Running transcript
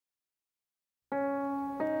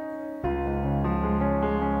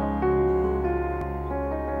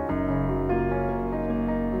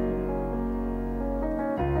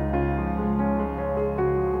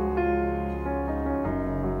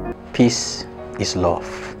Peace is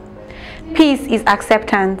love. Peace is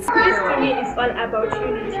acceptance. Peace to me is all about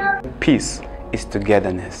unity. Peace is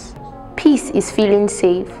togetherness. Peace is feeling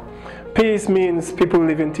safe. Peace means people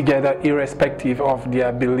living together irrespective of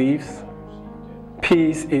their beliefs.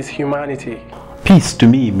 Peace is humanity. Peace to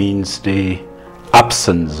me means the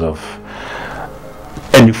absence of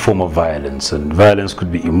any form of violence, and violence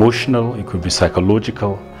could be emotional, it could be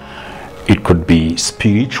psychological, it could be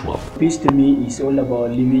spiritual. Peace to me is all about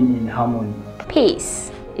living in harmony.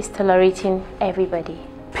 Peace is tolerating everybody.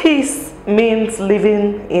 Peace means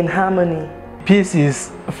living in harmony. Peace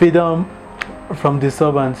is freedom from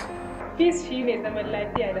disturbance. Peace shine zaman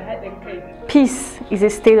lafiya da haɗin kai. Peace is a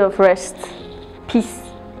state of rest. Peace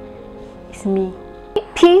is me.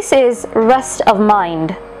 Peace is rest of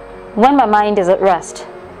mind. When my mind is at rest,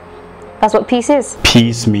 that's what peace is.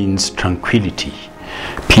 Peace means tranquility.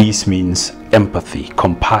 Peace means empathy,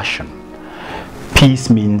 compassion. Peace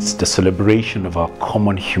means the celebration of our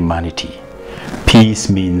common humanity. Peace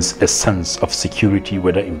means a sense of security,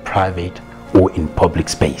 whether in private or in public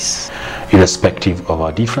space, irrespective of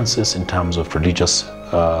our differences in terms of religious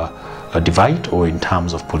divide or in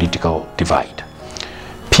terms of political divide.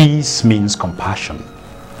 Peace means compassion.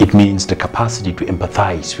 It means the capacity to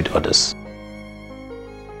empathize with others.